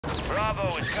Bravo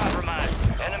is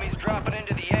compromised. Enemies dropping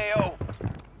into the AO.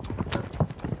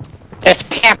 There's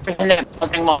campers in that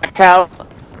building, watch out.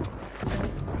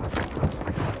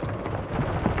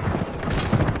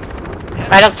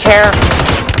 I don't care.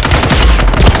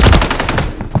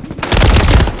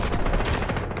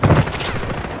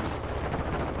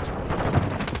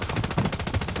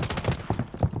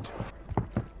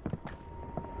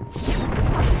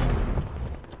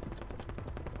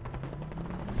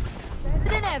 Better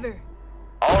than ever.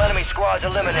 All enemy squads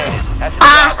eliminated. That's the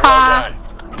job. Well done.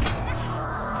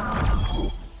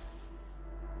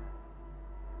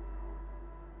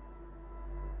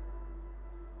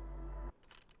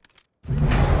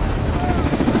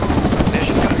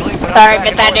 Mission complete, but Sorry, I'm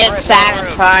but tracking that more is threats en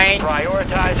route. satisfying.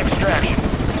 Prioritize extraction.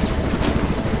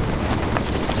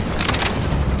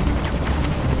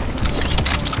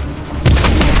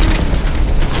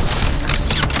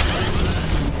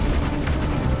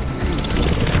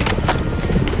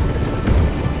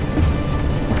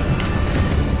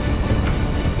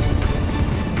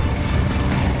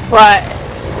 What?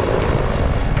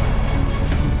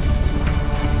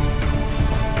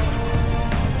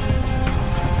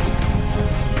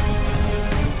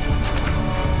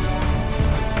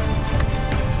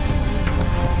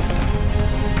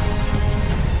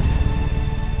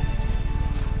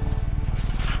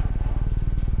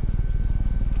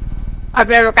 I've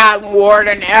never gotten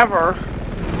warden ever.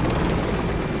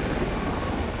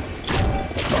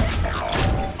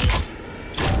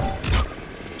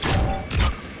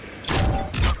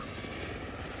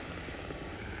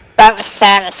 That was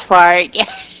satisfying.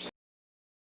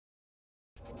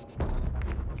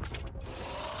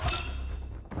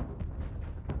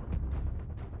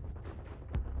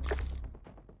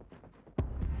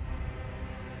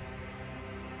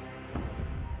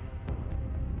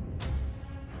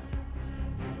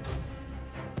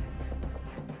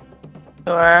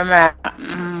 Where am I?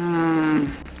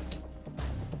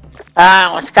 I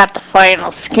almost got the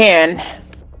final skin.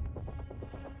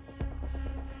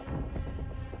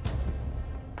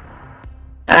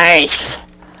 Nice.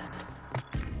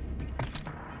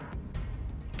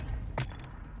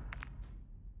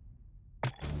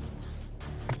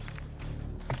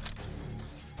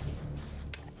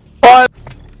 Boy.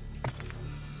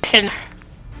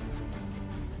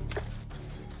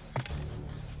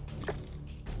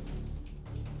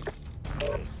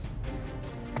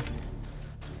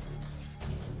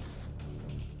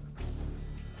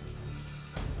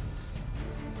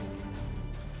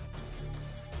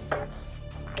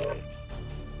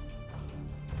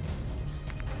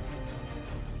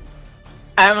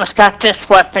 I almost got this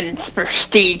weapon's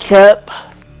prestige up.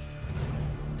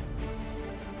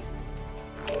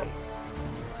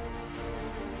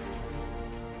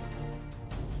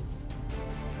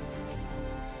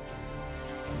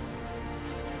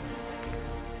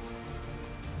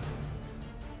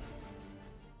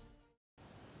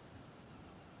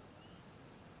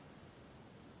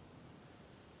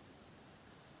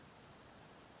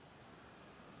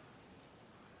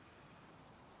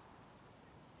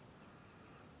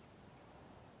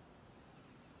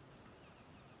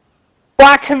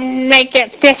 Watch them make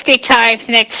it 50 times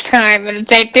next time, and if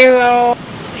they do,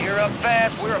 Steer up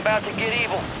fast. We're about to get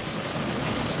evil.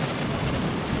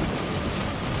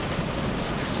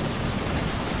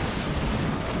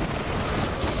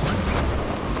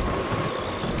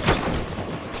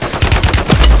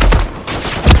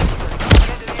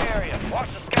 Into the area. Watch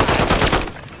the sky.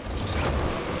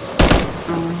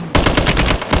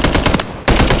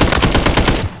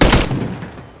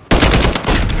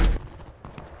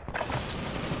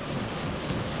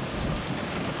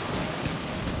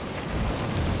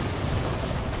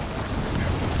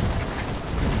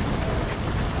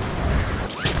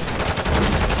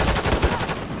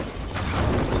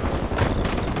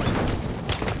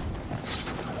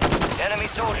 Enemy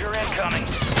soldier incoming.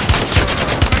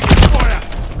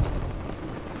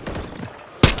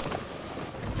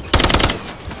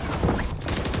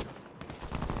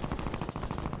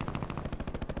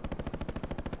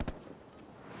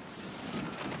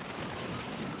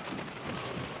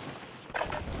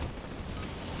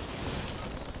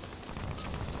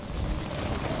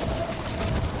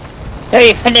 so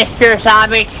you finished your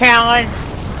zombie challenge?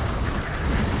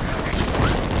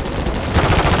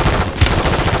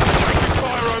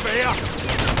 Fire over here.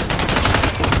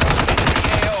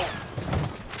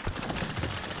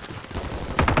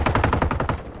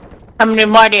 How many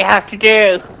more do you have to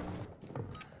do?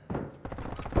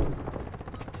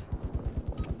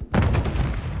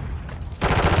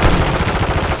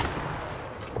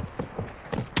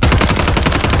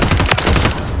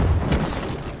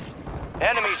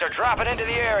 Enemies are dropping into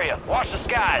the area. area. Watch the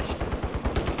skies.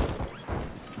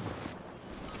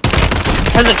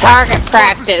 For the target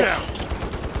practice.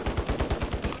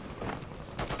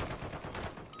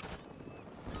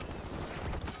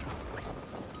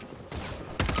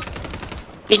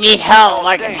 If you need help,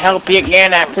 I can help you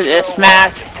again after this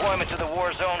match. Deployment to the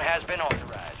war zone has been authorized.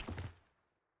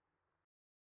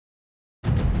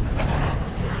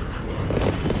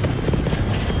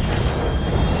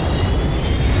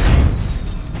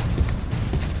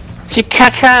 If you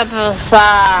catch up with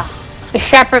the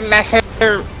Shepherd mission,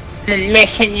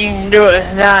 you can do it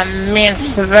with me and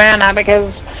Savannah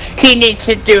because he needs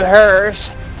to do hers.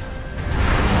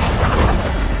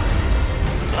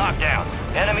 Lockdown.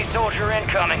 Enemy soldier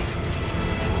incoming.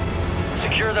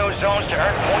 Secure those zones to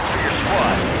earn points for your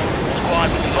squad. Squad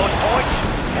with the most points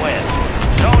wins.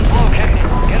 Zones located.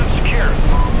 Get them secure.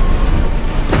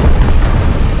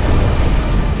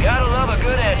 Gotta love a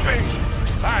good entrance.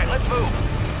 Alright, let's move.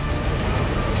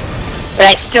 But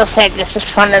I still say this is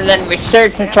funner than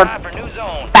Resurgence or For new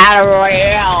zones. Battle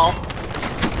Royale.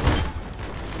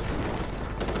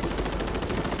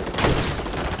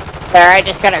 There, I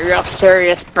just got a real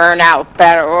serious burnout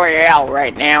Battle Royale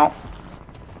right now.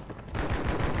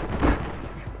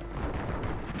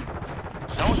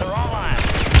 Zones are online.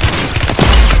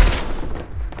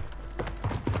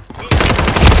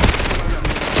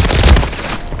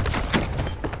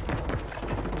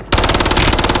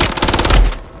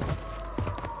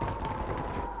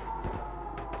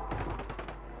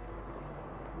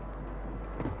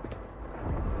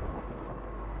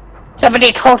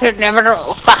 Somebody told you never to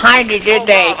look behind you, did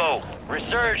they? Bravo.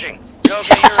 Resurging. Go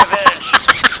get your revenge.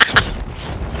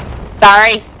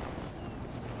 Sorry?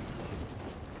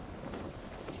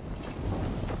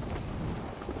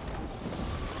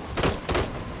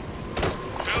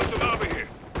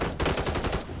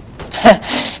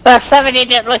 Well, somebody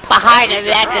didn't look behind him,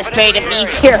 that just made it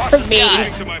easier for me.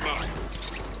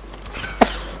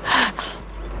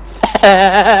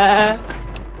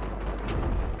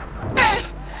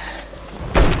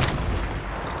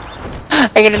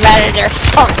 I can imagine they're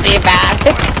totally bad.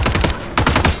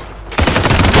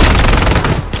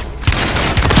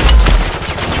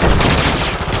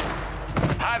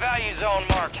 High value zone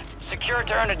marked. Secure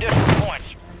to earn additional points.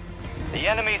 The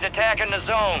enemy's attacking the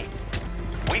zone.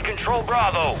 We control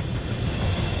Bravo.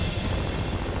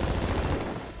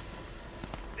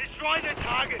 Destroy the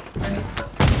target.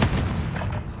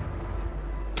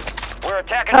 We're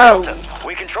attacking Delta.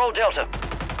 We control Delta.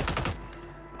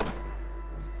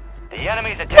 The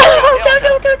enemy's attacking Delta.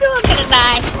 No, I'm gonna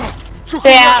die.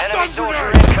 Yeah. Enemy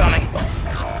soldier incoming.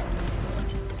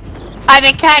 I've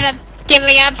been kind of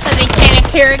giving up so they can't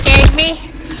interrogate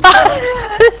me.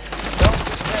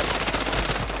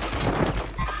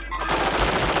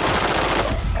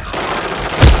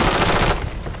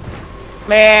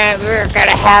 Man, we're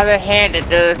gonna have a hand to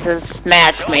do this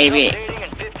match, maybe. In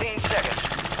 15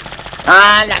 seconds.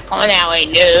 I'm not going that way,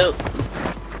 no.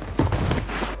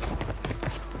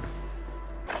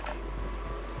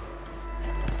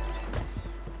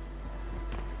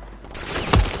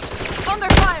 Under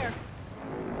fire!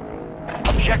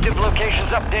 Objective locations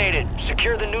updated.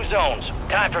 Secure the new zones.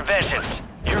 Time for vengeance.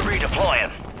 You're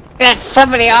redeploying. Got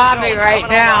somebody on me right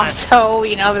now, so,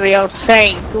 you know, the old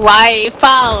saying, why are you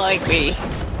following me?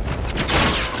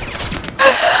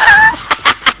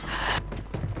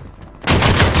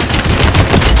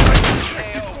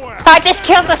 I just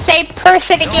killed the same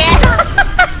person again!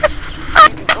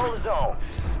 Control the zone.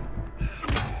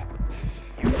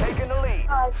 You've taken the lead.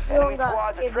 Enemy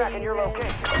squads are tracking your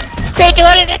location. They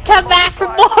wanted to come back for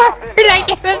more, and I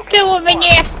gave him to him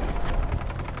again.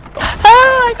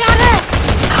 Oh, I got her!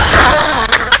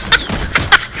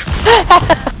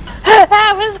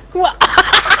 That was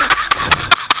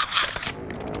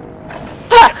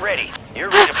Get ready. You're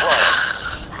redeploying.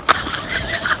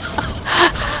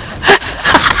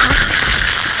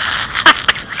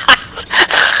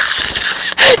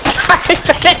 Sorry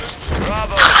for this.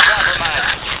 Bravo is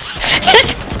compromised.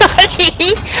 It's funny.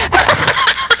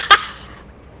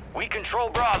 We control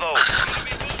Bravo.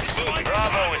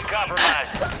 Bravo is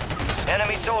compromised.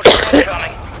 Enemy soldier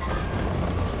incoming.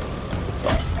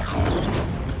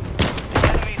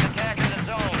 Enemies attacking the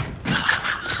zone.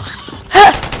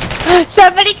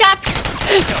 Somebody got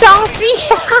salty.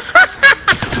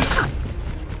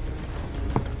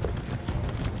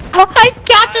 I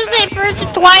got the same person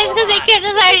twice because they kept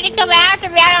deciding to come after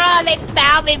me. I don't know how they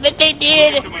found me, but they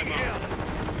did.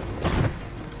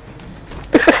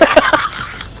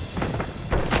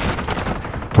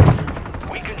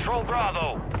 We control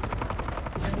Bravo.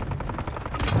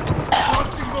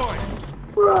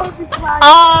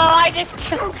 Oh, I just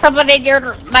killed somebody in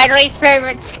my least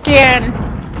favorite skin.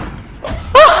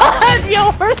 It's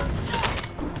yours.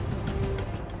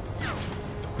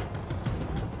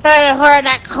 I wear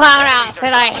that clown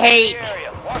outfit I hate.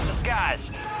 Watch the skies.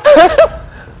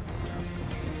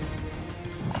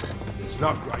 It's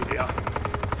not right here.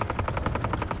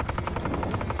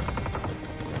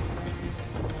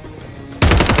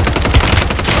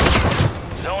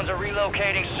 Zones are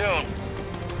relocating soon.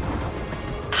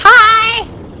 Hi!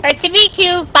 Nice to meet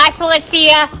you. Bye,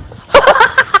 Felicia.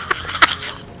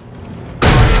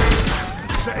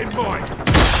 Set in mine.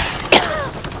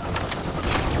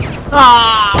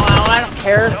 Oh, well, I don't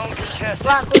care. Zone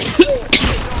contested.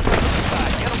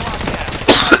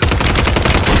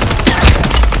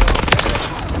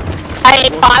 I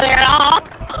didn't bother at all.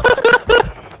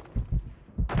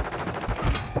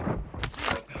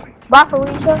 Bye,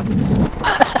 Felicia.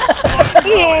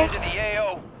 Into the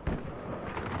AO.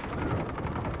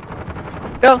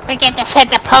 Don't forget to send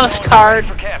the postcard.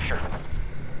 For capture.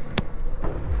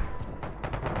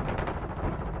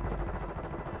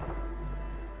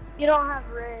 You don't have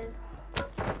Riz.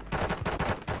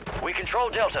 We control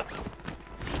Delta.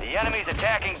 The enemy's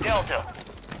attacking Delta.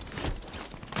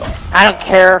 I don't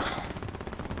care.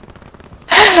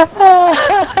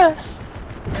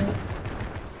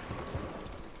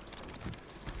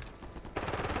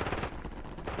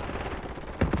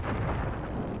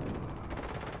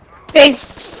 They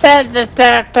said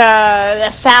that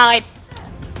the Sally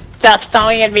stuff's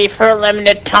only gonna be for a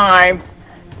limited time.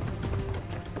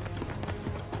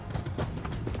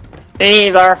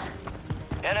 Either.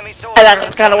 Enemy I soldier.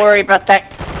 don't gotta worry about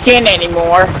that skin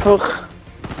anymore. Ugh.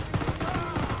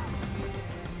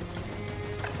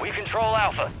 We control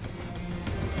Alpha.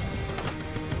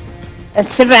 And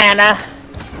Savannah.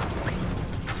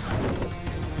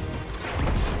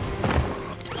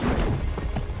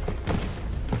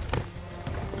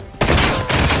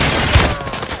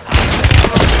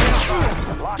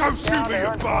 Don't shoot me,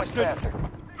 you bastard!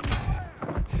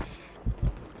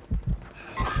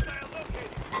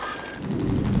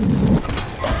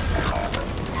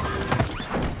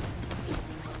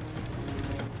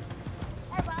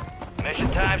 Mission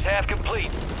time's half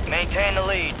complete. Maintain the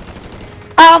lead.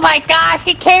 Oh my gosh,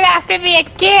 he came after me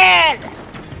again!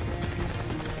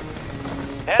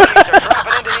 Enemies are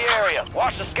dropping into the area.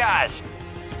 Watch the skies.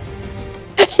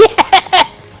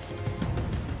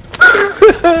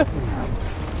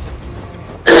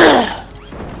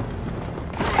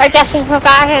 I guess he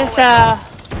forgot his,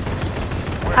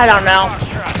 I don't know.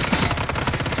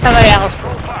 Somebody else.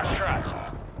 Control Foxtrot.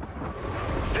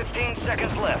 15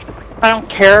 seconds left. I don't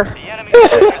care. The enemy's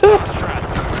attacking Foxtrot.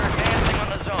 We're advancing on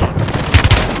the zone.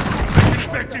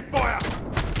 Expected fire!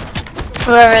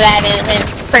 Whoever that is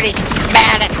pretty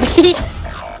mad at me.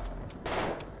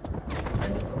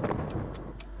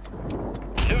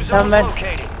 New zone Someone.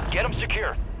 located. Get them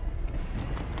secure.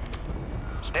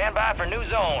 Stand by for new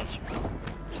zones.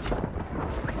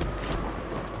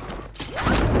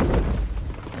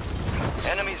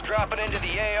 Enemies dropping into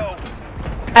the AO.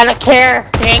 I don't care.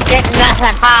 You ain't getting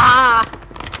nothing. Ha ha.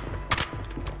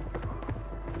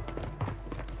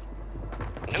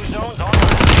 New zones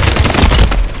online.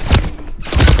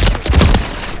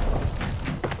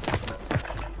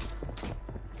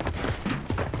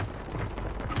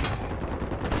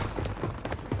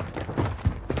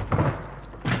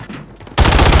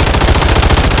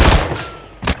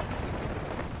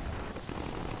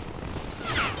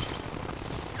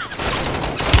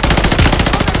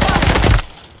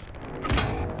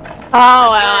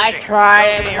 Oh well, I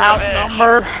tried. It was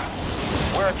outnumbered.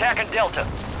 We're attacking Delta.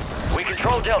 We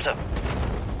control Delta.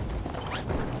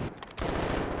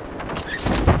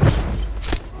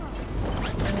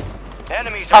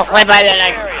 Enemies are Hopefully by then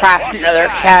I dropping into the can area. craft Watch the another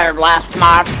skies. Shattered Blast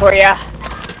mod for you.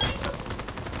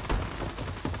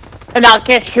 And I'll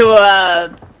get you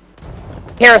a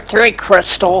Tier 3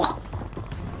 crystal.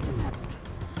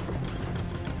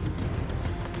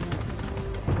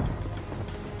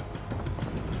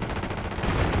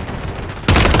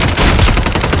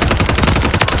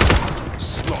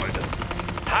 Slider.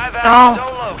 High Oh. value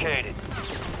zone located.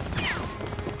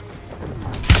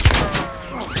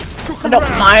 I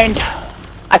don't mind.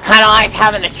 I kinda like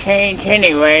having a change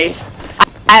anyways.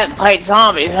 I haven't played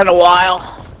zombies in a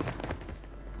while.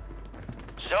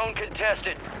 Zone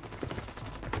contested.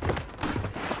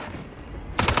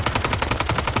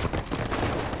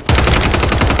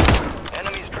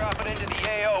 Enemies dropping into the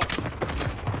AO.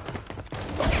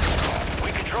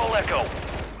 We control Echo.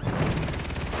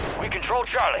 We control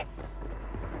Charlie.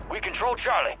 We control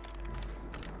Charlie.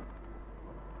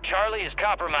 Charlie is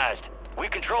compromised. We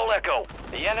control Echo.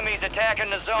 The enemy's attacking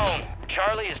the zone.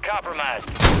 Charlie is compromised.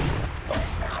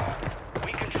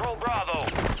 We control Bravo.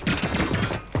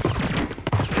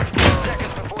 15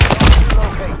 seconds before zone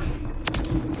relocate.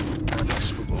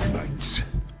 This for my mates.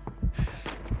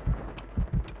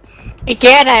 You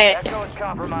get it. Echo is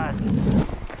compromised.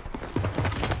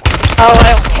 Oh, I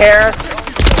don't care.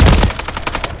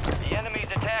 The enemy's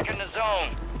attacking the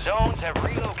zone. Zones have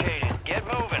relocated. Get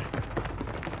moving.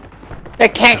 They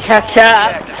can't catch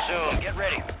up. Active soon. Get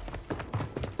ready.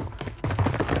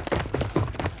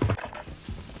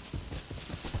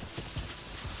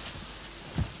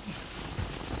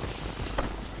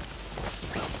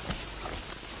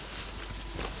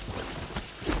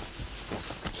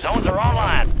 Zones are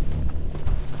online.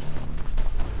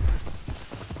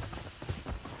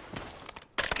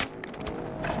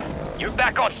 You're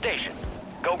back on station.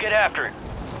 Go get after it.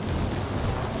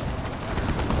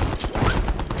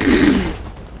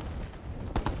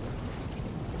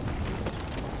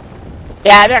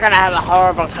 Yeah, they're gonna have a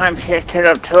horrible time shifting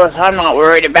up to us. I'm not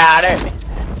worried about it.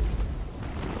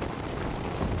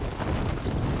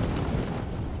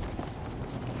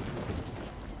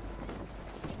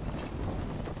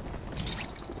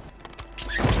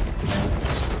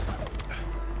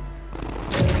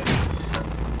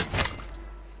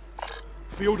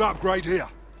 Field upgrade here.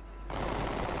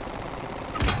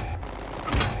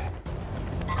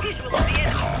 Visual of the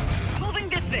enemy. Moving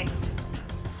this way.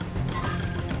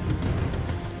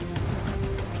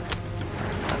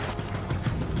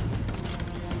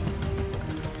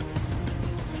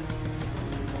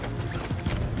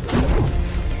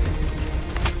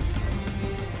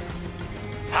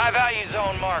 High value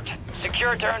zone marked.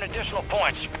 Secure to earn additional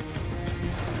points.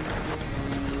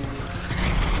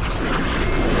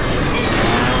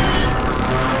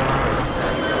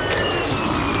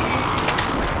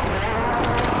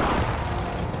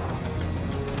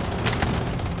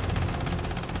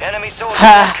 Enemy soldiers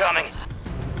incoming.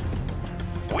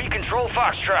 We control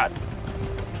Foxtrot.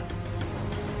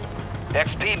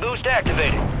 XP boost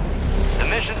activated. The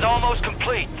mission's almost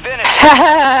complete. Finish.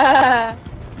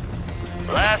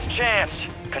 Last chance.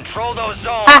 Control those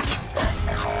zones.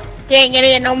 You ain't gonna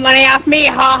get no money off me,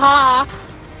 ha ha.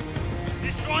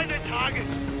 Destroy the target.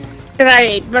 I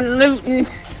ain't been looting.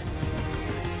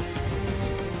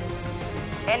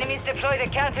 Enemies deploy the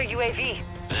counter UAV.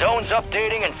 Zones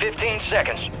updating in 15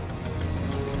 seconds.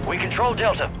 We control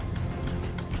Delta.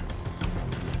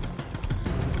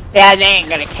 Yeah, they ain't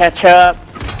gonna catch up.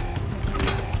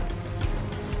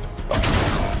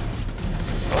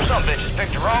 Oh, some bitches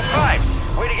picked the wrong fight.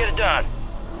 Way to get it done.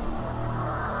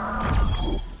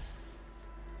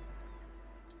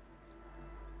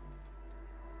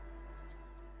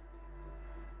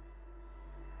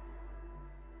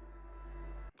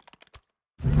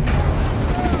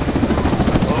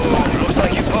 Oh, looks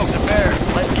like you poked the bear.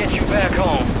 Let's get you back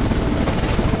home.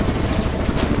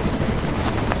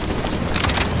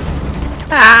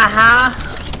 Uh-huh.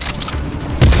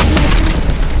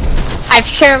 I've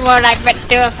sure what I've been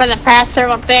doing for the past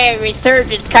several days.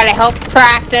 Resurgence trying to help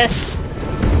practice.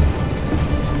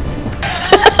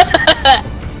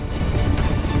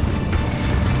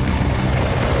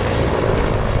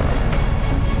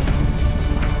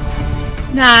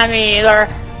 Nah, me either.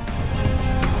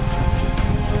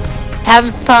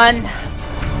 Having fun.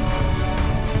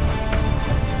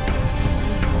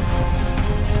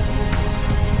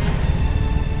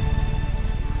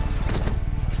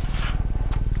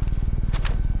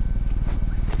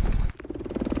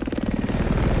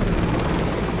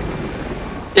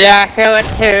 Yeah, I feel it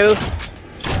too.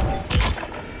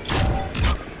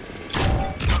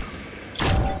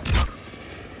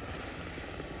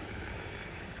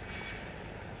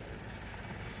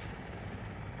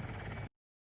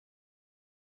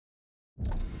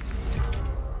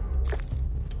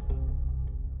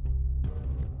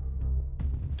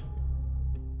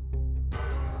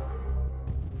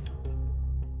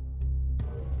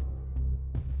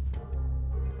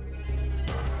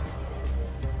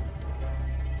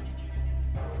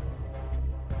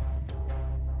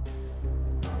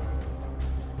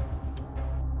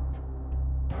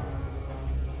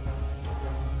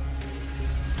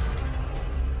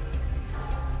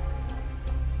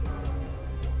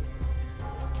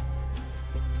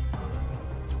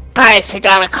 Nice, I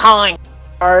got a calling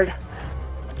card.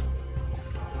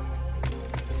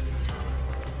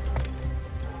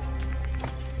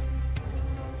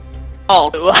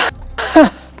 Oh.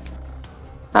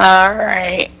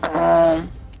 Alright,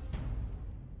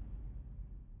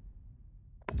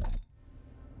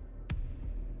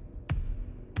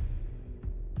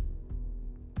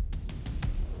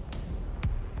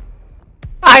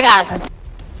 I I got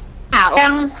out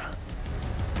down.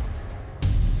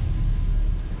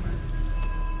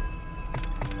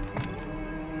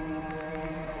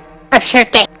 I sure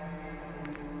they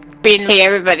beat me,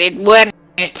 everybody win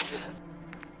it.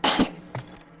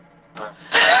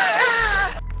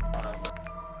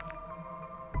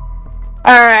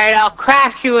 Alright, I'll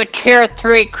craft you a tier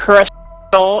 3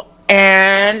 crystal,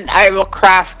 and I will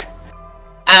craft,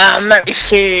 let me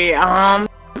see,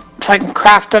 if I can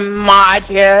craft a mod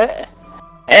yet.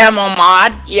 Ammo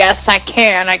mod, yes I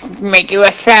can make you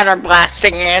a shatter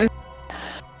blasting in.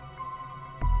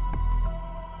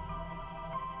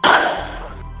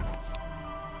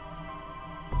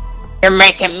 You're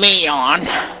making me yawn.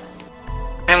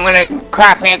 I'm gonna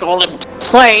craft me a golden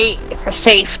plate for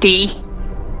safety.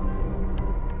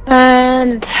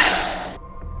 And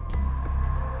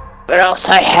what else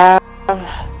I have?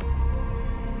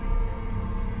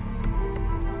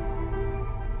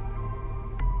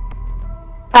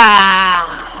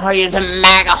 I'll use a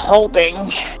MAGA holding.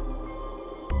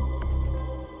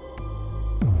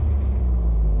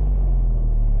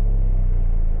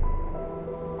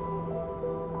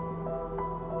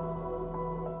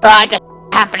 I just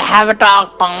happen to have a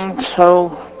dog bone,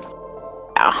 so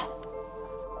yeah.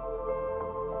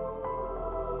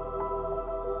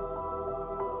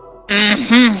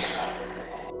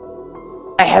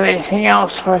 I have anything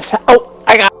else for us? Oh,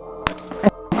 I got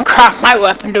craft my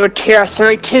weapon to a tier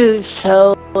 3 too,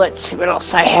 so let's see what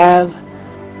else I have.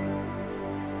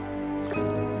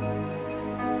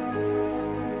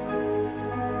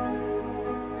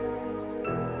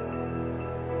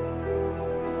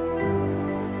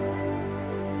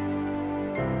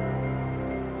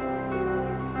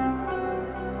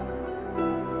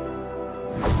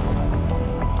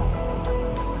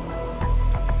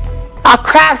 I'll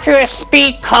craft you a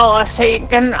speed collar so you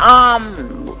can,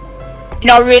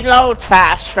 reload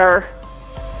faster.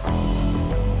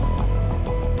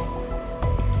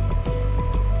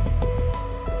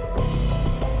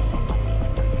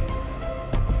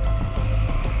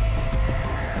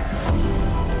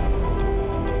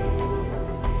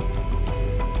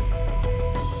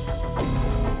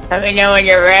 Let me know when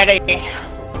you're ready.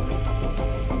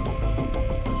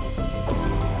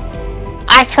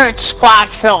 I turned squad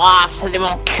fill off so they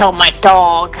won't kill my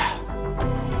dog.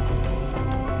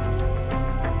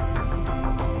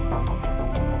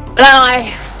 Well,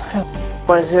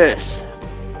 what is this?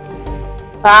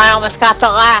 I almost got the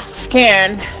last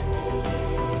skin.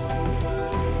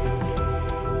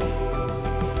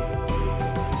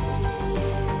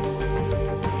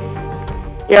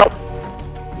 Yep.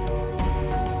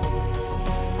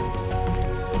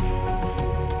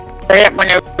 Hurry up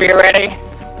whenever you're ready.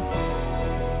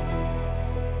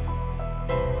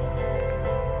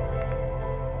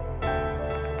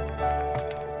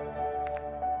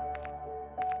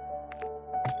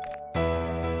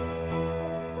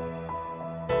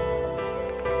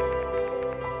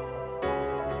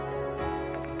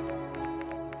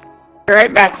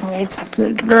 Right back when we need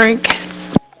something to drink.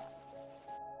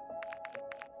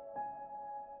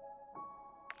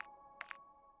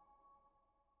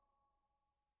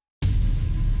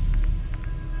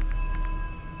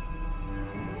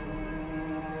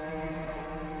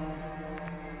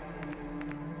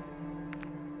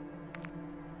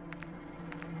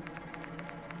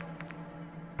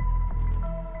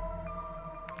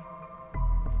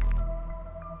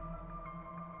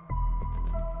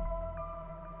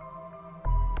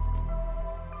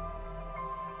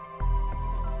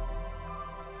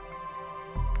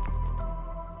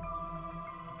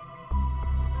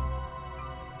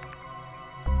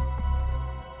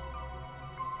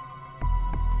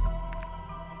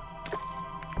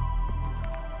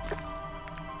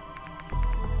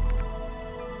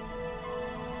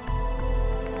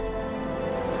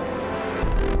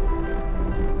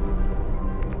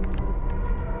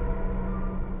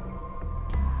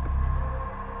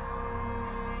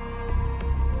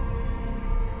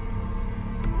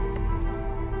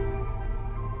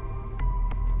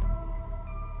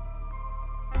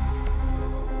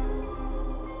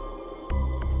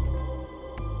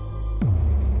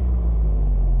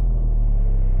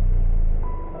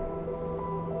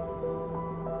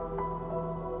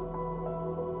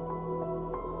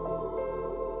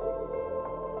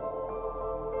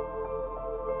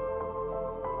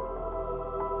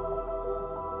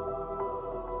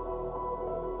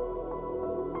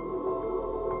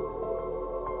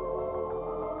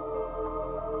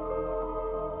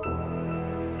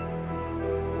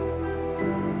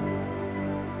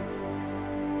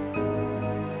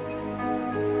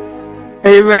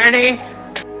 Are you ready?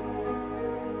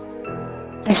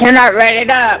 If you're not ready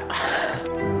up.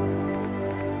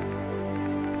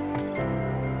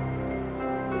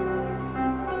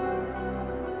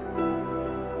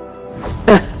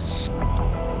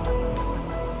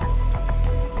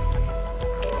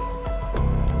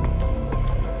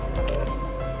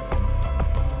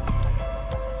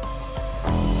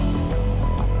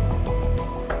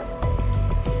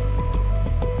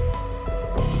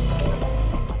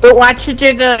 But once you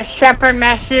do the Shepherd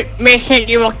mission,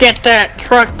 you will get the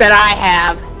truck that I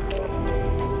have.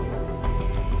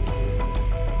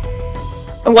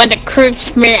 When it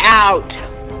creeps me out.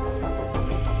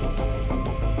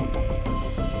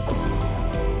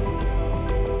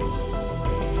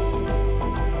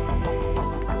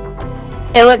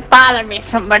 It would bother me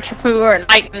so much if we were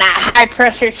like in that high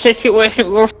pressure situation.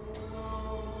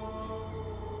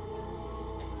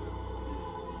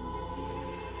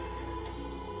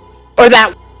 Or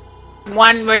that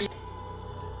one where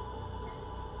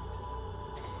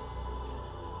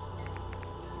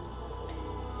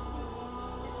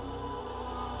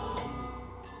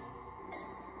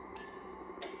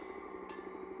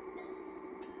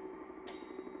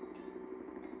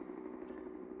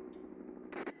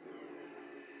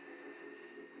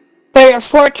there are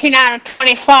 14 out of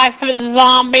 25 for the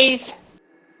zombies.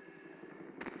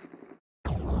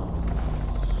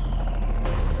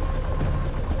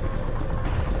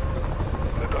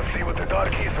 Let us see what the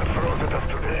darkies have thrown at us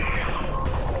today.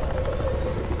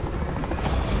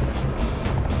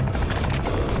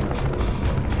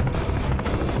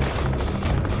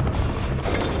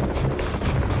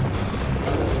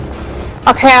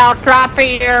 Okay, I'll drop you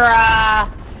your,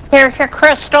 here's your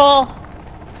crystal.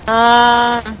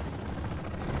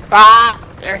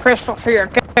 There's crystal for your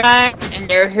gun, and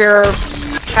there's your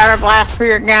shatter blast for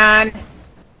your gun.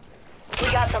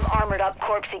 We got some armored up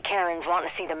corpsey Karens wanting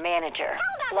to see the manager.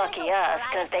 Lucky us,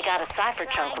 cause they got a cipher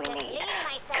chunk we need.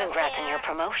 Congrats on your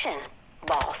promotion,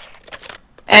 boss.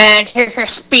 And here's your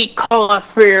speed cola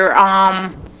for your,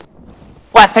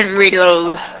 weapon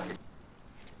reload.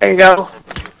 There you go.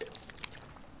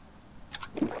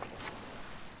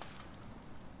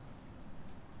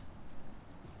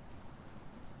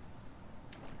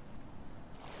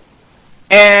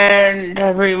 And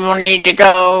everyone need to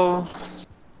go.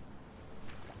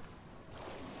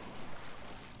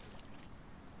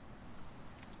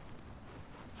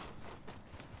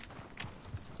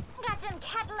 Got some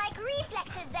cat-like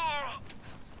reflexes there.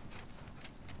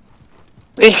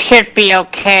 We should be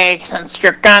okay since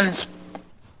your gun's,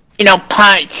 you know,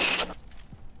 punched.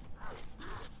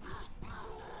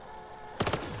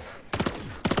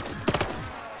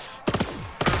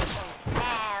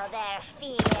 Smell their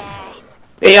fear.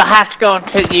 You'll have to go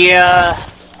into the,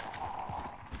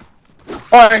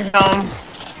 war zone.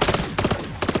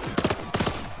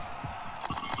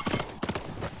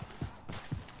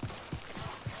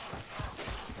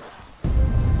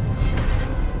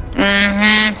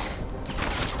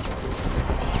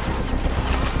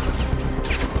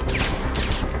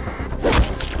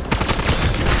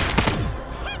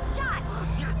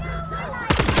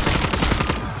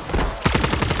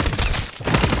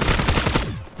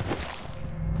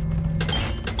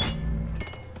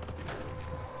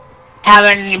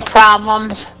 Having any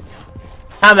problems?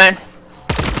 Coming.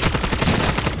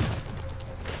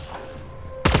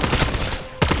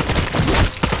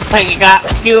 So you got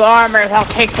a few armors, I'll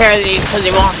take care of these so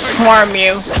they won't swarm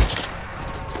you.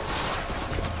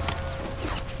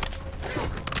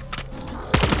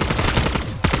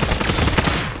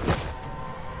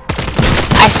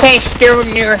 I say steer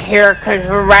near here because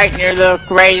we're right near the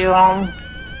gray zone.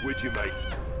 With you, mate.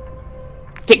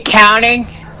 Is it counting?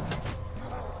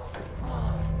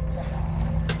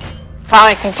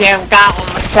 Probably because you haven't got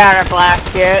one with Shatter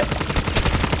Blast yet.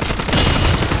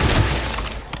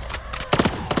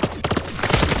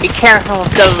 Be careful of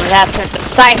those, that's a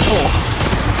disciple.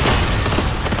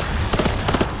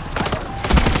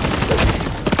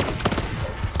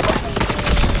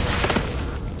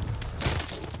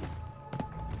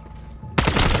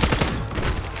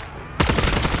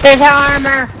 There's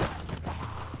armor.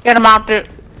 Get him out there.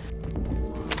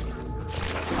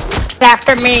 It's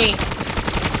after me.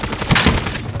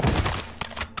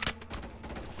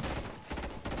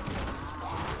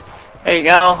 There you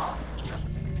go.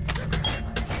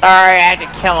 Sorry, I had to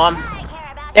kill him.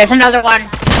 There's another one.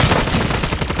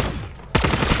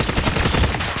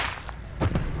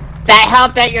 That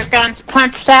help that your gun's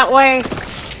punched that way?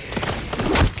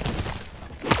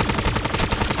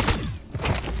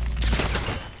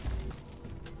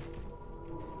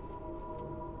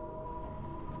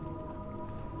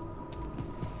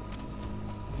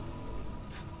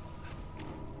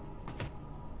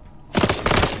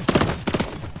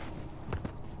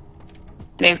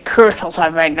 They've crucials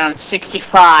I've made on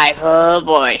 65. Oh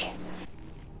boy.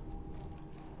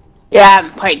 Yeah, I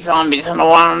haven't played zombies in a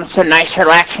while, and it's a nice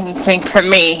relaxing thing for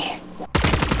me.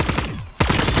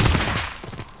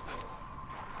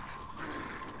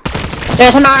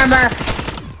 There's an armor.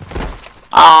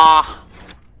 Ah.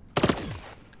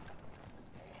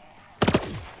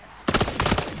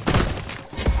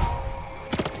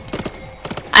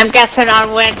 I'm guessing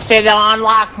on Wednesday they'll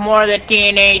unlock more of the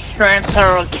DNA strengths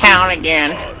or will count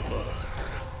again.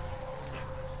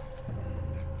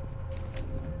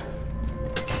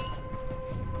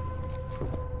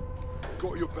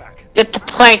 Got your back. Get the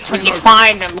plates when you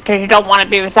find them because you don't want to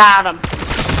be without them.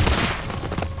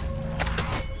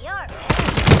 You're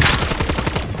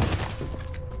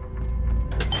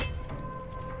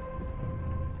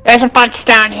There's a bunch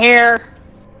down here.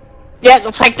 Yeah, it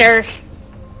looks like there's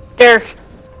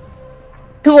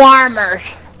 2 armors.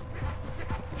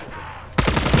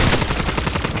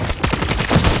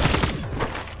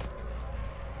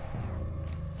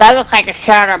 That looks like a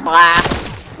shatter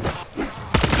blast.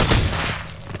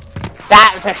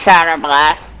 That was a shatter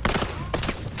blast.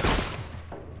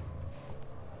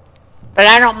 But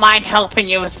I don't mind helping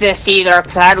you with this either,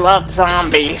 because I love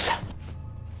zombies.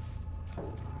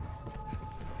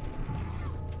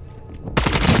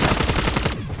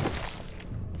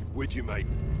 With you, mate.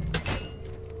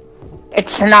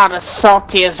 It's not as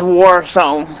salty as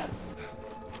Warzone.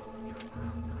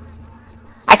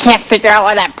 I can't figure out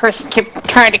why that person kept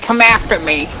trying to come after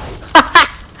me.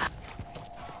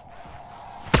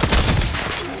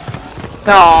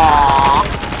 Aww.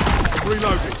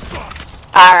 Reloading.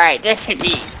 Alright, this should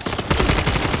be...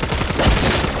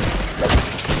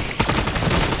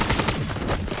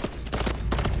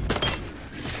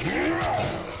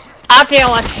 I'll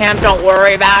deal with him, don't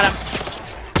worry about him.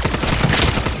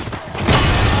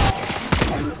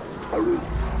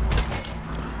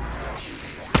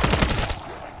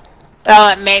 Oh,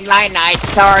 it made my night.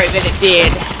 Sorry, but it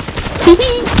did.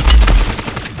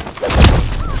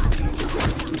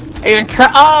 Are you in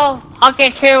trouble? Oh, I'll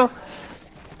get you.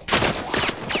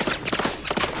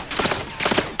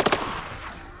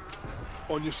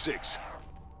 On your 6.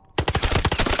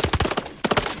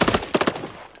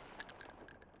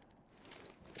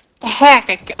 The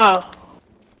heck? Oh,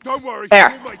 Don't worry. There.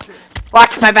 We'll make it.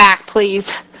 watch my back,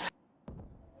 please.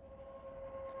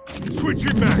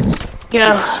 Switching mags.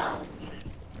 Yeah.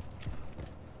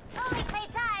 only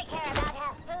plates I care about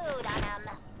have food on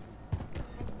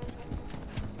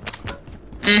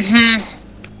them.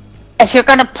 If you're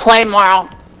gonna play more, I'll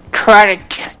try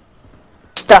to get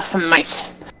stuff in my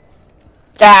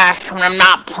stash when I'm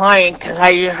not playing, because I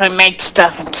usually make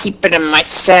stuff and keep it in my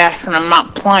stash when I'm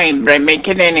not playing, but I make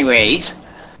it anyways.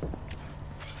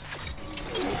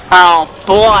 Oh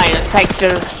boy, it's like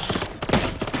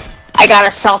I got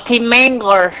a salty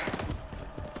mangler.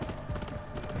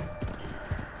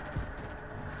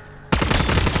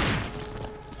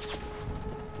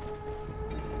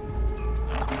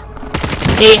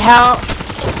 Need help?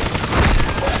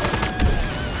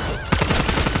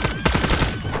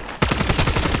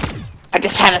 I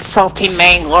just had a salty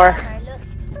mangler.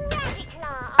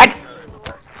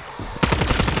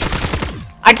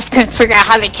 I just couldn't figure out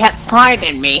how they kept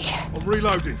finding me. I'm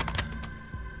reloading.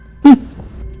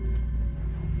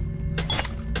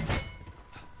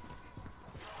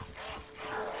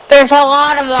 There's a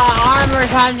lot of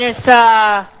armors on this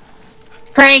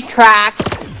train tracks.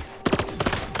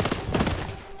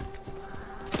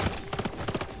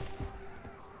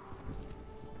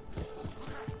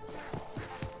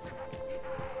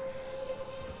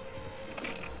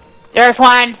 There's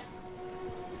one.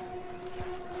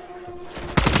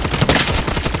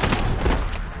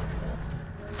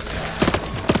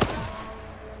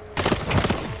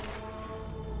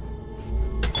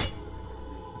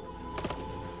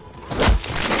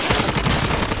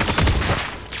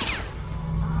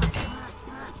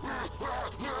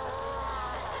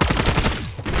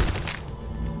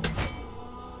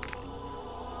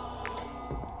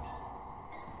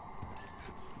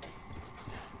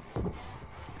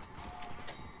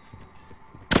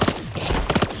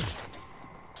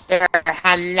 There,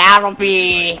 and that'll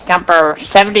be number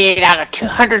 78 out of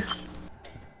 200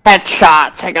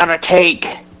 headshots I gotta take.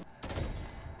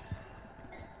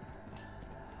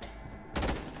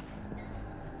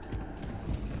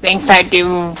 Things I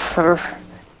do for...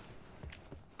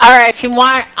 Alright, if you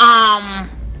want, I'll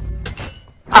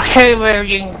show you where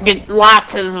you can get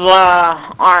lots of,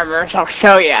 armors. I'll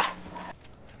show you.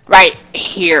 Right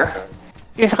here.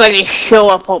 Usually they show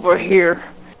up over here.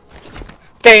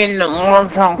 Stay in the war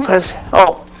zone, cause,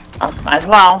 might as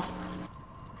well.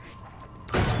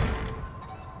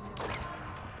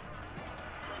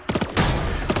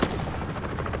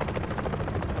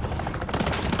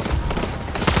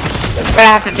 We're gonna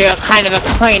have to do a kind of a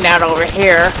clean out over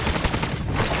here.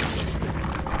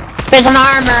 There's an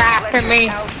armor after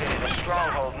me.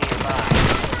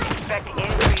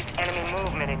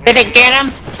 Did it get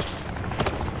him?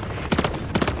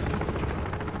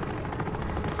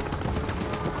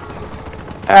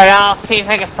 Alright, I'll see if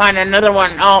I can find another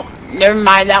one. Oh, never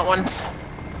mind, that one's...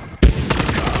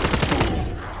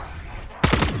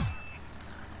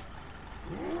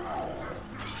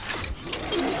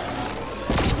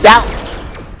 That...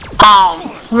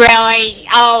 Oh, really?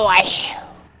 Oh,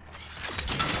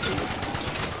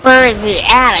 Where is he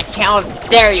at? I can't... Oh,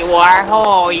 there you are.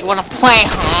 Oh, you wanna play,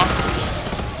 huh?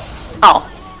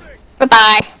 Oh.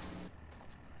 Goodbye.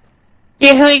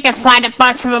 Usually you can find a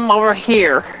bunch of them over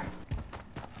here.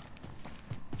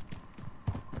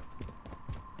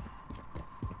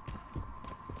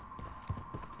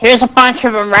 Here's a bunch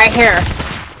of them right here.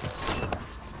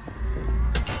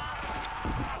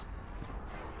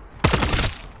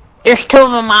 There's 2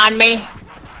 of them on me.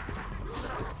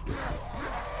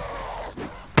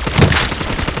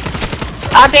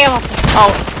 Oh, damn.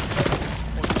 Oh.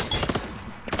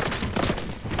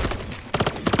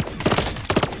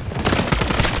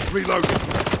 Reload.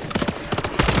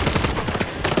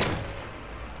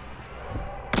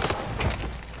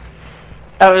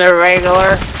 That was a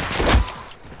regular.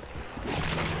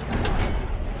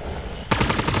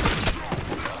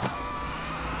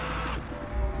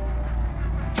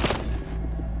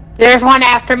 There's one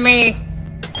after me.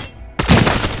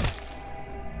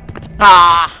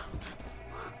 Ah.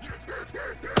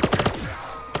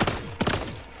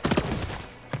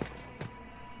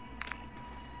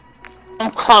 I'm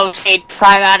close,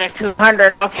 85 out of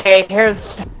 200. Okay,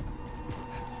 here's...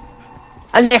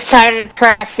 Undecided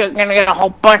trash, you're gonna get a whole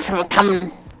bunch of them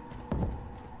coming.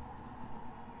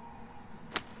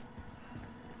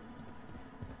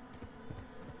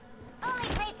 Only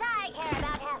plates I care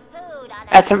about have food on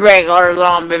That's a regular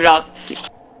zombie, but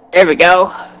there we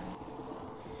go.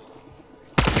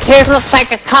 Here looks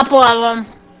like a couple of them.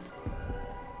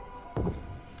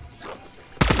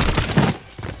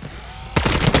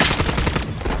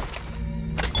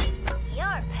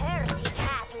 You're pretty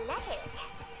athletic.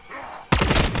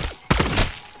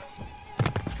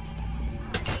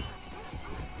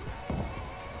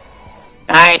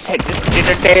 Nice, I just did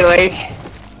a daily.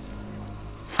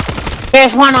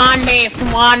 There's one on me if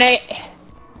you want it.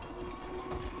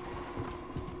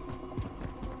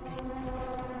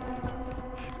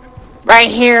 Right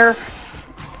here.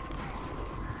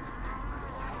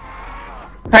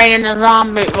 Right in the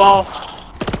zombie wall.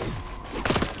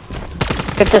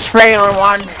 Get this regular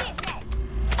one.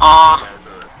 Aw.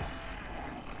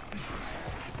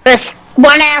 There's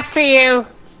one after you.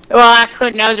 Well,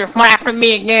 actually, no, there's one after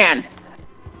me again.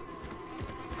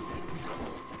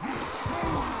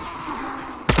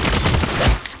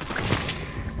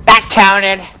 That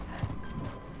counted.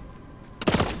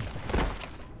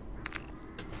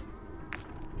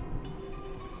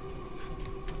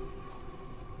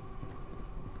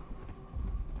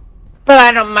 But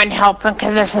I don't mind helping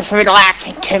because this is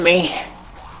relaxing to me.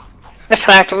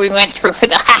 Especially after we went through for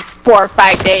the last 4 or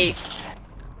 5 days.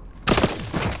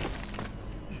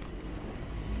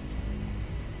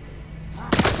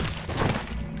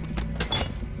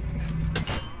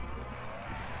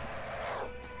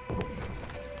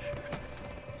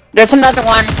 There's another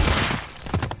one.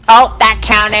 Oh, that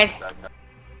counted.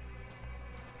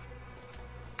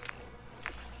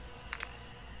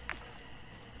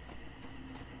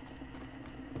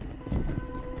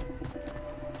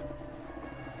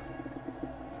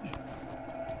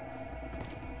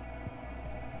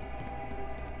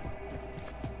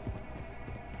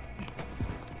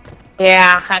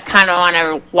 Yeah, I kind of want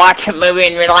to watch a movie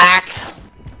and relax.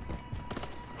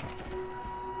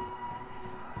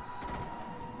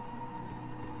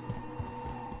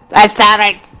 I thought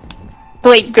I'd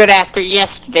sleep good after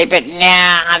yesterday, but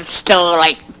nah, I'm still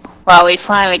like, well, we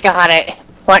finally got it.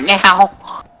 What now?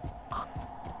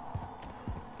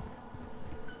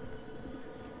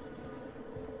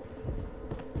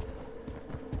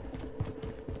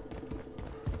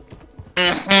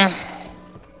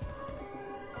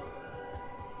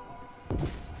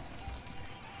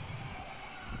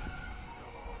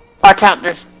 Watch out,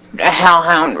 there's a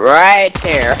hellhound right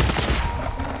there.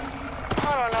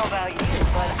 I don't know about you,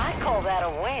 but I call that a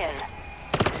win.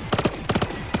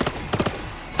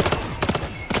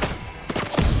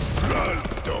 Run,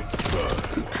 don't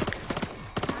burn.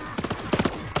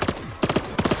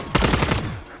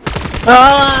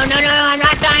 Oh, no, I'm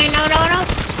not dying, no.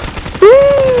 Woo!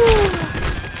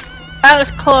 That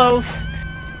was close.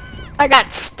 I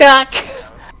got stuck.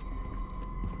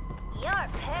 You're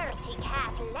pretty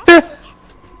athletic.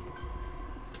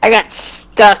 I got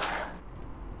stuck.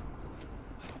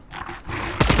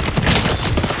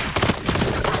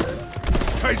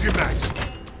 Change your max.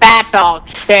 Bad dog,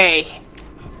 stay.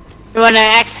 You want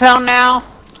an exfil now?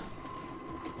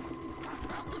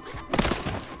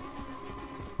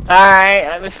 Alright,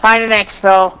 let me find an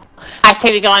exfil. I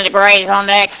say we go on the grades on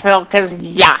the exfil, cause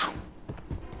yeah.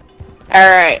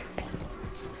 Alright.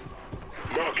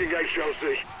 Marking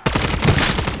HLC.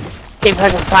 See if I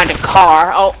can find a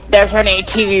car. Oh, there's an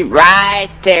ATV right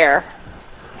there.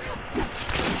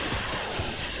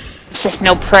 It's just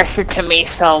no pressure to me,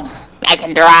 so I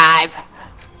can drive.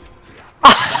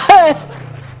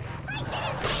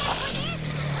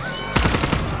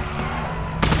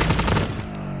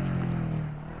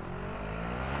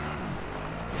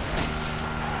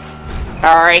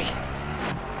 Sorry.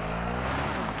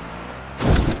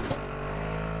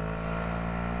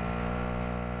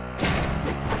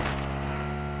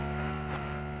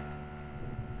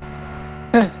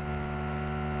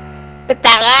 But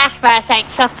that last match, I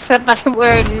saw somebody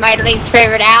wearing my least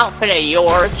favorite outfit of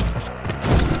yours.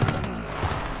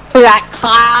 That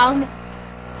clown.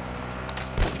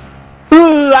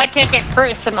 Ooh, I took it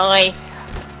personally.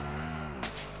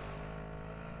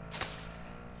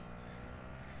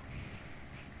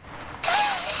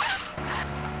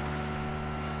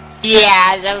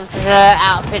 Yeah, those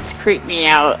outfits creep me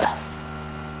out.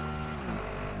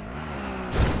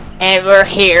 And we're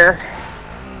here.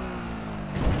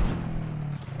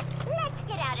 Let's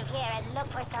get out of here and look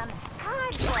for some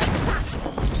cardboard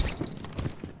boxes.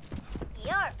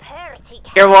 You're pretty.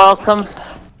 You're welcome.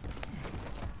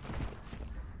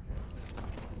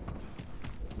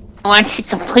 Once you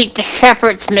complete the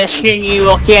Shepherd's mission, you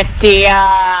will get the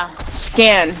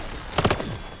skin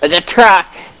of the truck.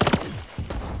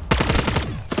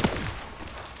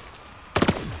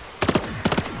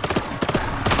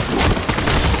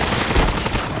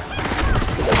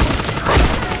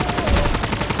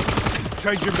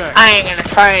 Change your back. I ain't gonna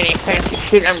try any fancy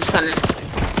shit, I'm just gonna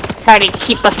try to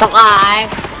keep us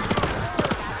alive.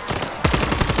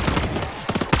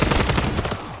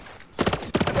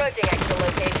 Approaching extra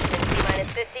location in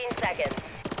T-minus 15 seconds.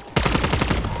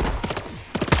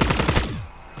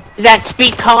 Did that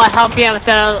speed color help you with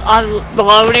the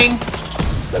unloading?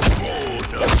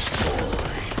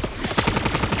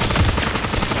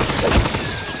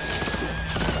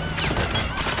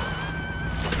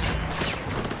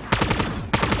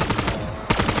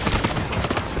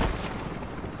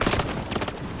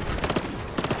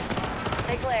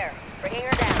 Hey Claire, bringing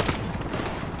her down.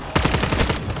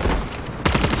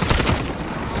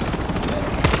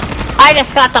 I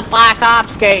just got the Black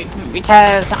Ops game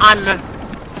because I'm a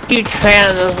huge fan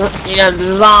of the,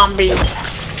 the zombies.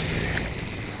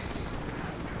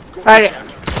 Right.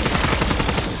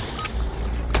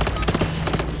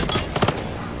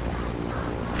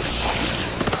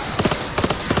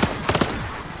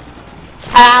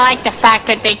 I like the fact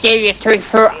that they gave you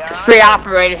three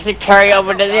operators to carry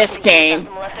over to this game.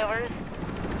 Some leftovers?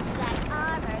 That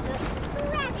armor looks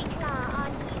pretty claw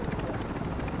on you.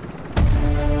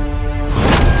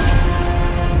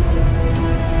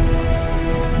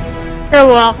 You're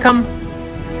welcome.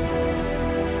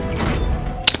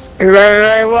 You're very,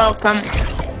 very welcome.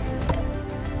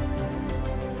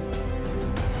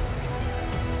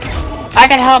 I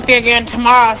can help you again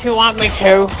tomorrow if you want me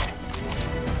to.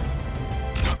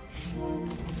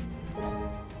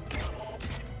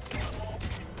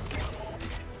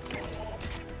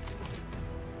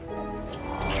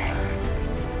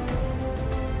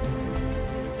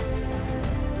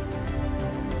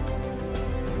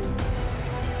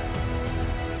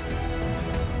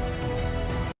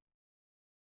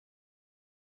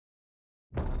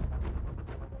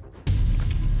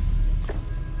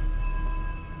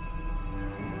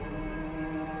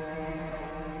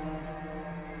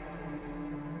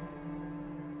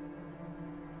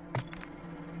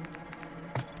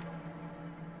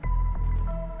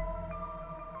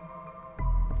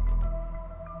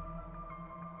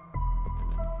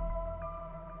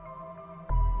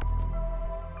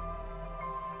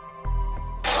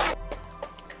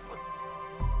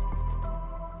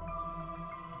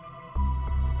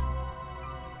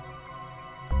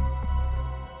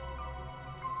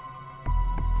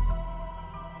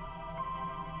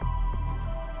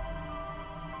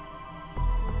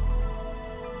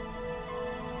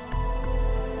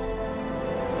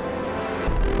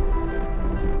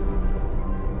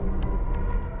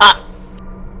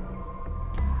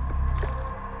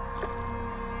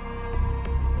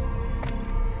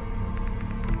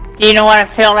 You know what a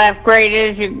field upgrade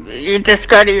is? You just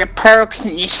go to your perks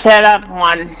and you set up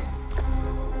one.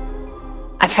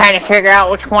 I'm trying to figure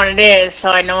out which one it is so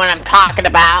I know what I'm talking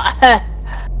about.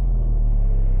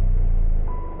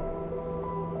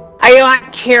 Are you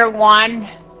on tier 1?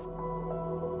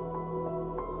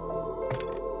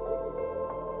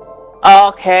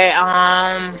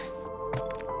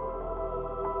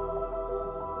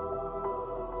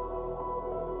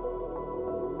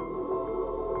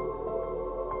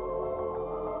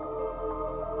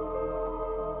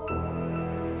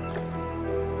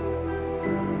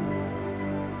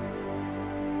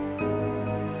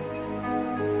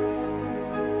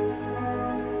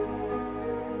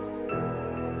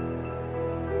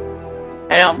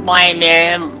 I don't blame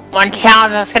you. One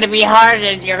challenge that's gonna be hard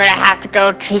and you're gonna have to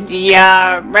go to the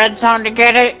red zone to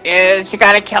get it is you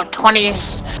gotta kill 20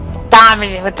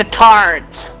 zombies with the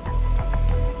tards.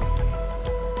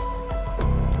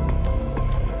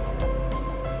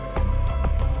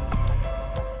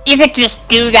 You could just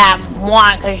do that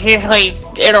one, because usually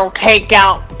it'll take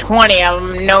out 20 of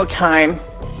them in no time.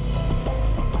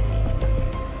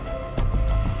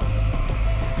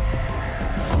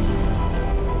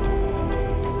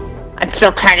 I'm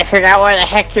still trying to figure out where the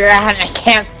heck you're at, and I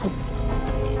can't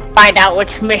find out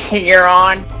which mission you're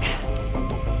on.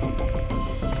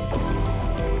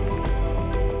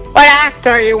 What act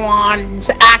are you on? Is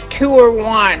it Act 2 or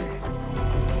 1?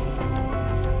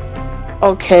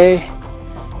 Okay.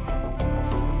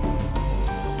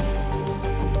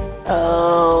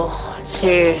 Oh, let's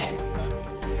see.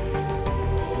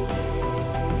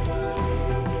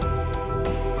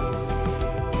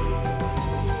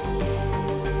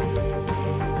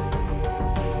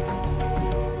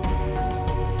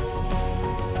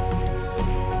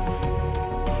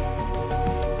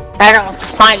 I don't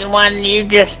find the one you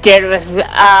just did with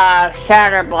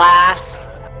Shatter Blast.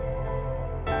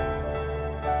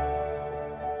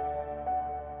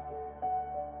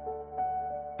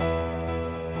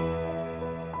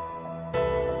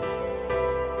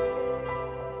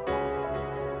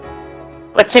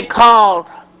 What's it called?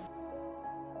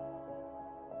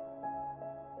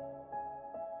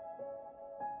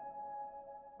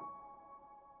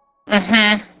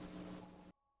 Mm-hmm.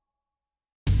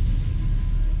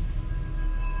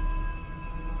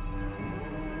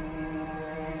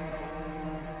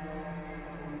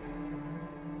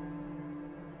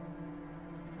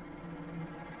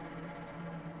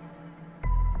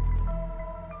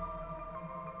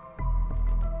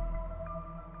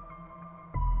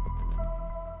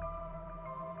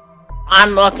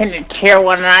 I'm looking at tier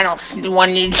 1 and I don't see the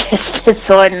one you just did,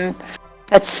 so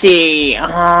let's see,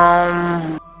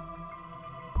 that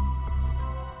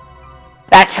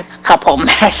took a couple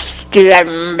matches to do that,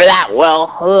 that well,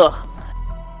 ugh.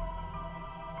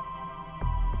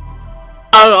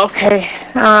 Oh, okay,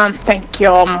 thank you,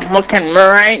 I'm looking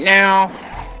right now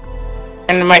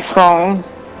into my phone.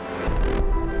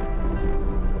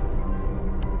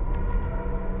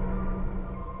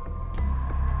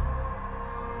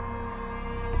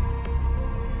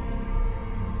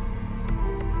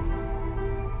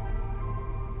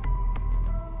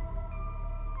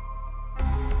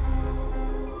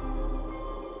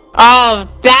 Oh,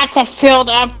 that's a field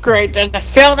upgrade. There's a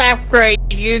field upgrade.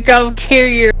 You go to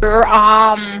your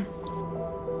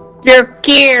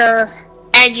gear,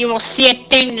 and you will see a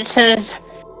thing that says,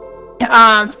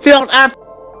 field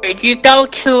upgrade. You go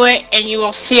to it, and you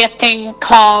will see a thing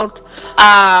called,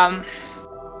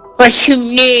 what you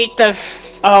need,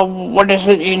 what is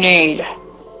it you need?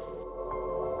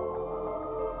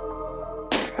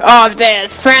 Oh, the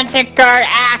Forensic Guard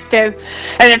active,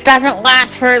 and it doesn't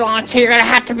last very long, so you're gonna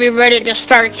have to be ready to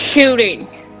start shooting.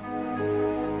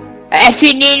 If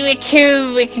you need me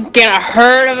to, we can get a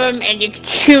herd of them, and you can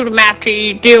shoot them after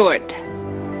you do it.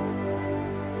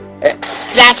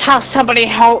 That's how somebody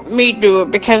helped me do it,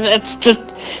 because it's just,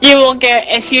 you will get,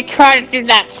 if you try to do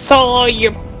that solo,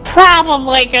 you're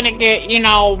probably gonna get, you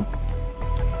know,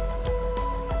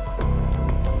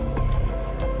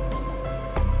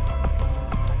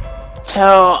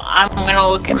 so I'm gonna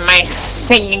look at my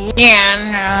thing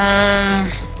again.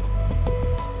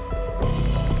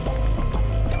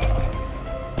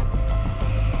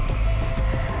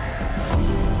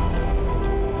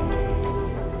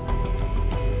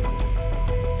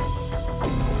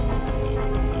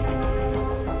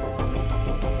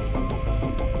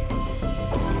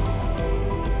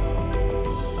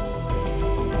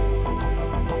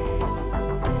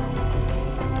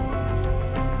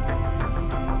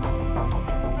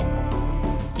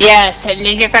 Yes, and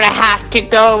then you're gonna have to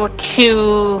go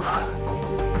to...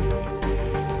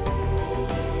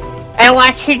 And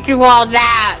once you do all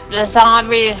that, the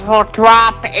zombies will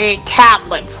drop a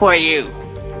tablet for you.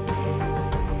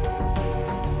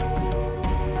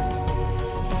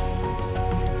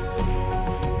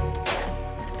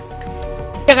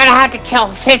 You're gonna have to kill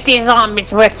 50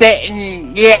 zombies with it,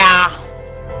 and yeah.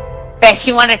 If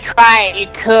you wanna try it, you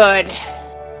could.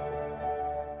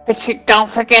 But you don't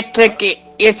forget to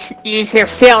use your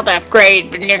field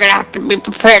upgrade, and you're gonna have to be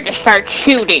prepared to start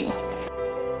shooting.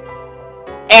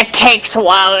 It takes a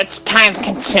while, it's time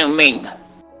consuming.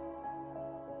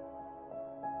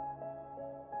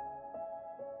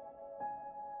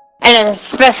 and as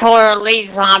special or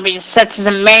elite zombies such as a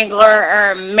Mangler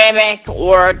or a Mimic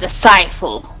or a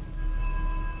Disciple.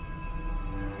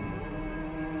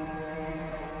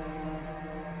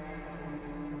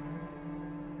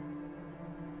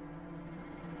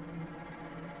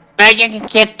 But you can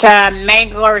get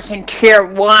Manglers in Tier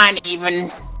 1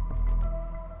 even.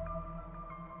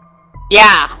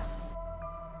 Yeah.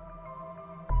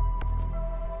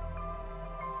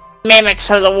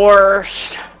 Mimics are the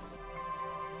worst.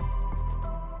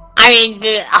 I mean,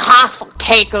 a hostile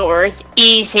takeover is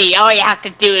easy. All you have to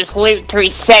do is loot 3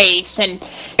 safes and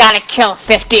gotta kill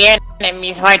 50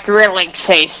 enemies by drilling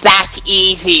safes. That's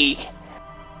easy.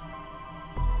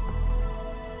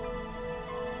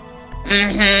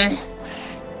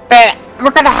 But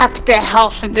we're gonna have to get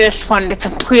help for this one to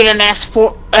complete an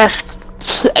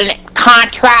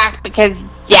contract because,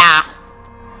 yeah.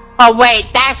 Oh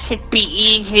wait, that should be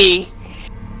easy.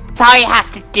 So all you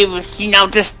have to do is, you know,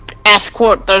 just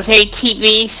escort those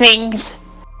ATV things.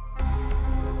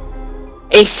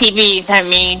 ACVs, I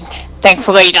mean.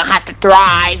 Thankfully you don't have to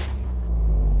drive.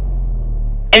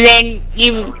 And then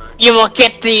you will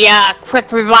get the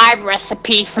quick revive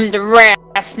recipe from the rest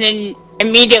and then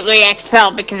immediately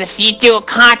expel, because if you do a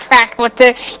contract with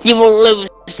it, you will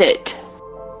lose it.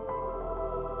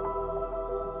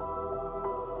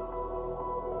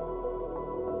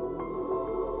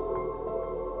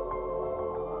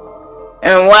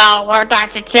 And well, we're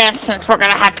Dr. Jensen's, we're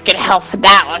gonna have to get help for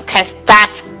that one, because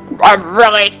that's a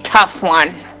really tough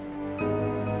one.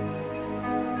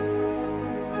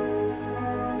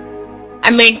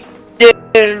 I mean,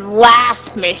 the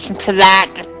last mission for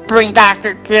that, to bring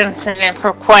Dr. Jensen in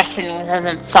for questioning,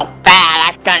 isn't so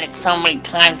bad. I've done it so many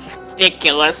times, it's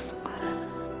ridiculous.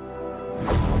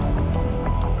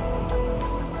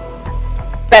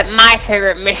 But my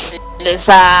favorite mission is,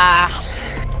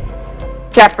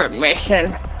 Shepherd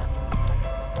mission.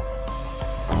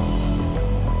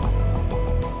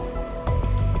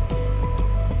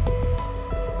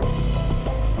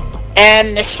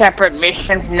 And the Shepherd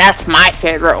mission, that's my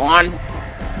favorite one.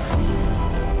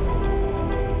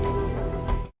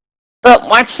 But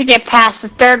once you get past the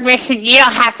 3rd mission, you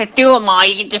don't have to do them all,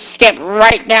 you can just skip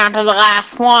right down to the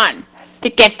last one to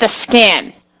get the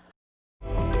skin.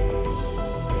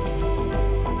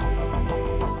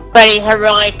 But he's a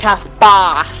really tough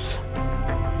boss.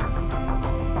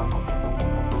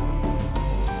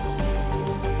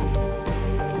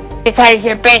 Because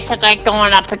you're basically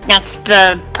going up against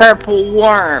the purple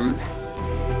worm.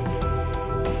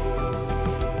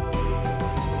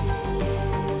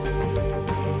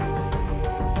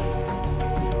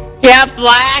 Yep, well,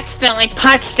 I accidentally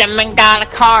punched him and got a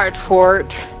card for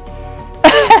it.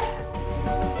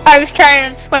 I was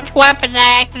trying to switch weapons and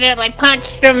I accidentally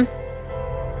punched him.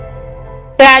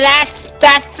 Yeah,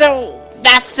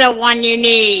 that's the one you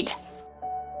need.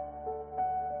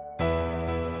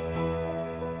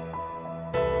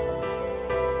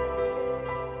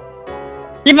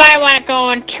 You might want to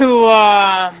go into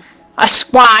a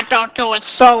squad. Don't do it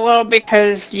solo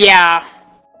because, yeah.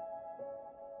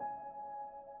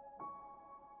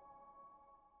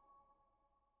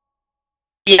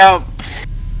 You know,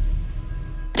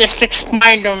 just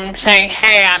explain to them saying,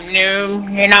 hey, I'm new,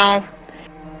 you know.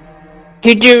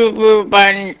 You do move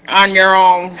on your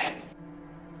own.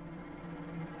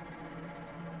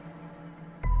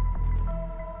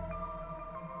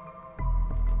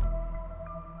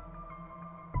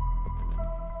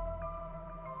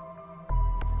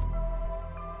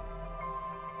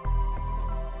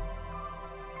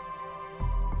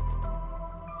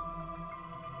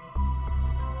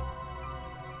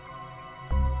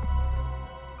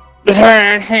 Is there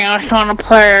anything else on the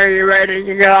play? Are you ready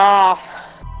to get off?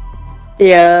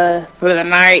 Yeah, for the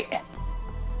night.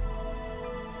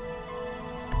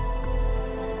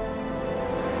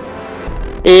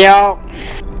 Yup.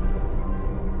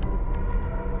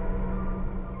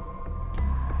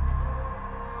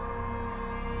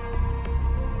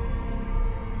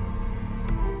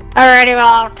 Alrighty, well,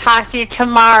 I'll talk to you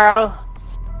tomorrow.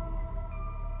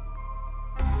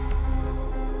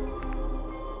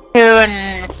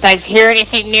 And if I hear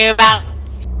anything new about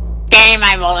the game,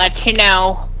 I will let you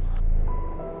know.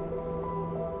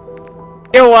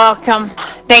 You're welcome.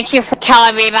 Thank you for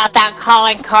telling me about that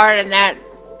calling card and that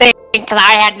thing, because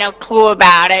I had no clue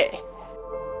about it.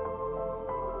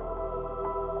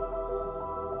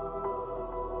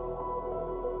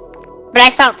 But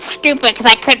I felt stupid because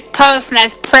I couldn't post and I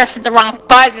was pressing the wrong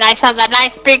button. I saw that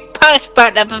nice big post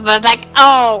button up and I was like,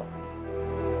 oh.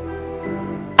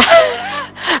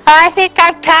 I think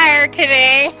I'm tired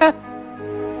today.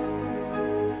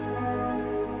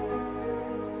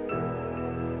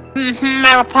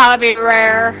 That'll probably be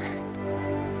rare.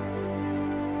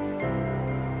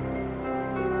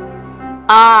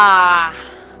 Ah,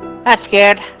 that's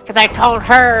good, because I told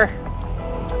her.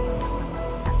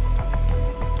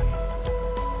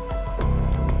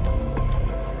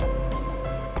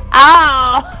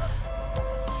 Oh!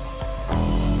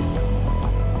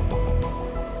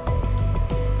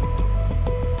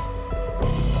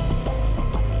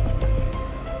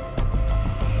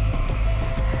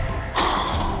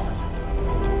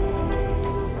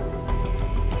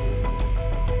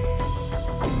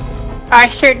 I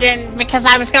sure didn't, because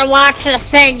I was gonna watch the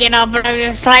thing, you know, but I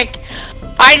was like,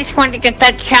 I just wanted to get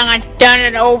that challenge done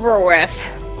and over with.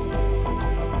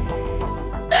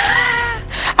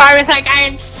 I was like, I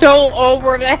am so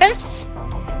over this.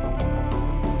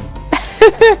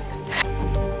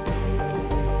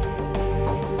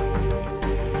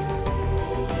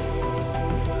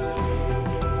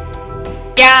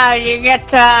 Yeah, you get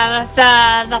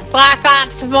the Black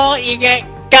Ops Vault, you get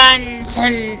guns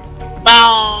and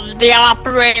the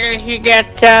operators, you get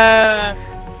I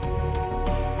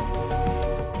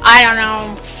don't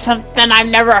know, something I've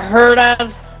never heard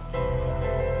of.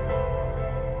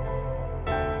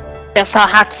 Guess I'll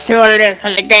have to see what it is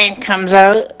when the game comes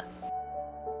out.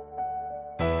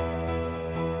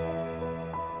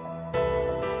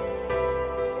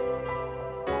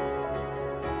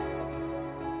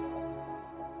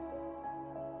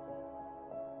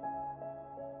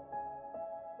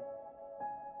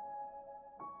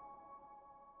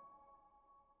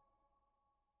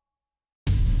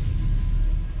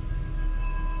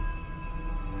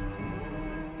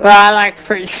 Well, I like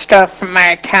free stuff from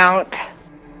my account.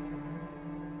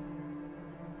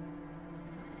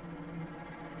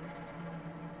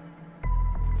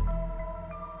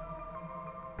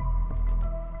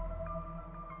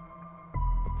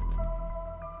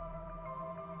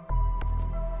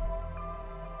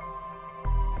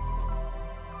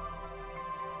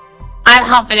 I'm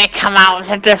hoping they come out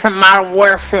with a different Modern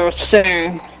Warfare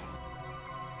soon.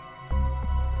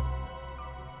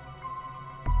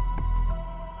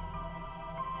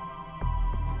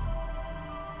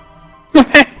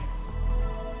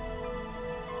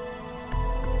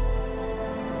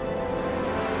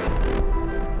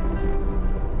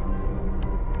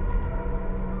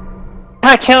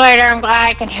 Talk to you later, I'm glad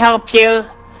I can help you.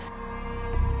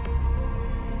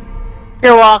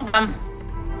 You're welcome.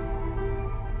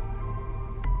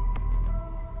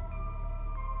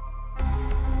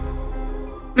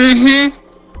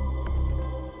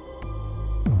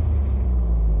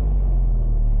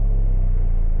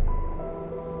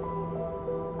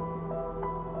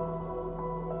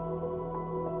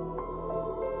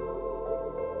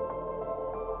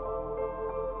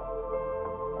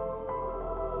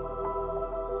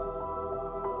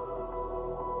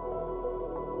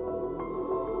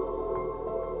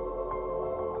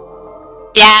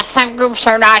 Yeah, some groups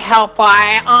are not helpful.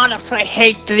 I honestly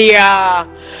hate the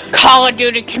Call of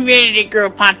Duty community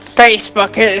group on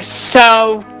Facebook. It is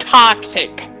so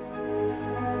toxic.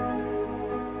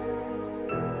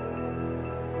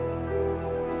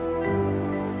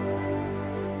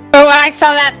 But when I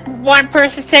saw that one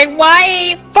person say, "Why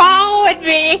are you following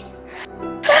me?"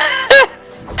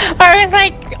 I was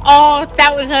like, oh,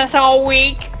 that was us all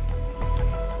week.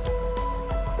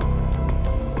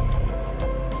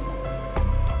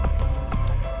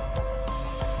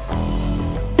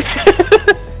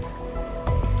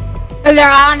 They're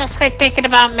honestly thinking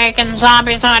about making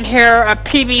zombies on here a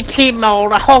PvP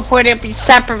mode. Hopefully it'll be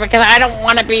separate because I don't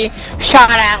want to be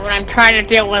shot at when I'm trying to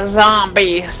deal with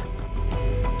zombies.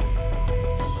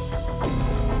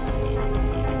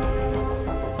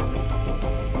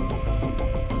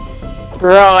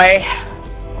 Really?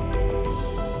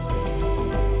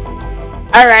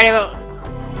 Alrighty, well,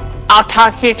 I'll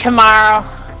talk to you tomorrow.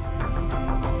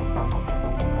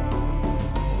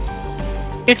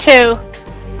 You too.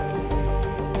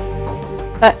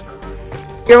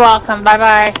 You're welcome.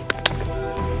 Bye-bye.